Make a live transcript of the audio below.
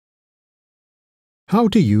How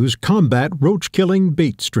to use combat roach-killing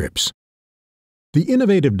bait strips. The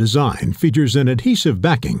innovative design features an adhesive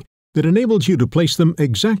backing that enables you to place them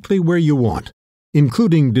exactly where you want,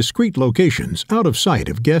 including discreet locations out of sight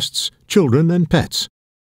of guests, children, and pets.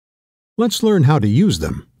 Let's learn how to use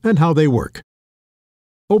them and how they work.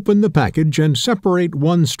 Open the package and separate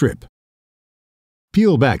one strip.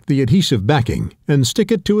 Peel back the adhesive backing and stick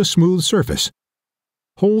it to a smooth surface.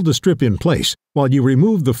 Hold the strip in place while you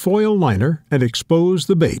remove the foil liner and expose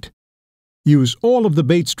the bait. Use all of the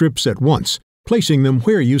bait strips at once, placing them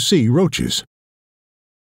where you see roaches.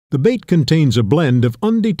 The bait contains a blend of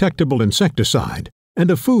undetectable insecticide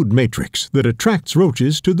and a food matrix that attracts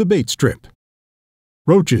roaches to the bait strip.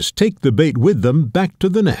 Roaches take the bait with them back to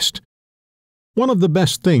the nest. One of the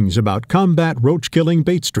best things about combat roach-killing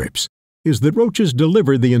bait strips is that roaches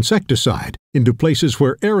deliver the insecticide into places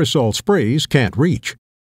where aerosol sprays can't reach.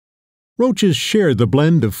 Roaches share the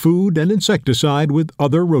blend of food and insecticide with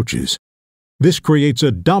other roaches. This creates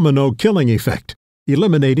a domino killing effect,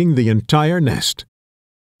 eliminating the entire nest.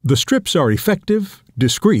 The strips are effective,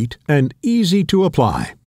 discreet, and easy to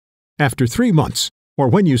apply. After 3 months, or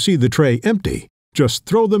when you see the tray empty, just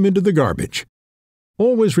throw them into the garbage.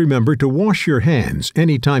 Always remember to wash your hands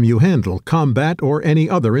anytime you handle Combat or any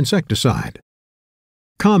other insecticide.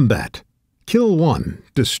 Combat. Kill one,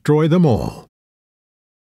 destroy them all.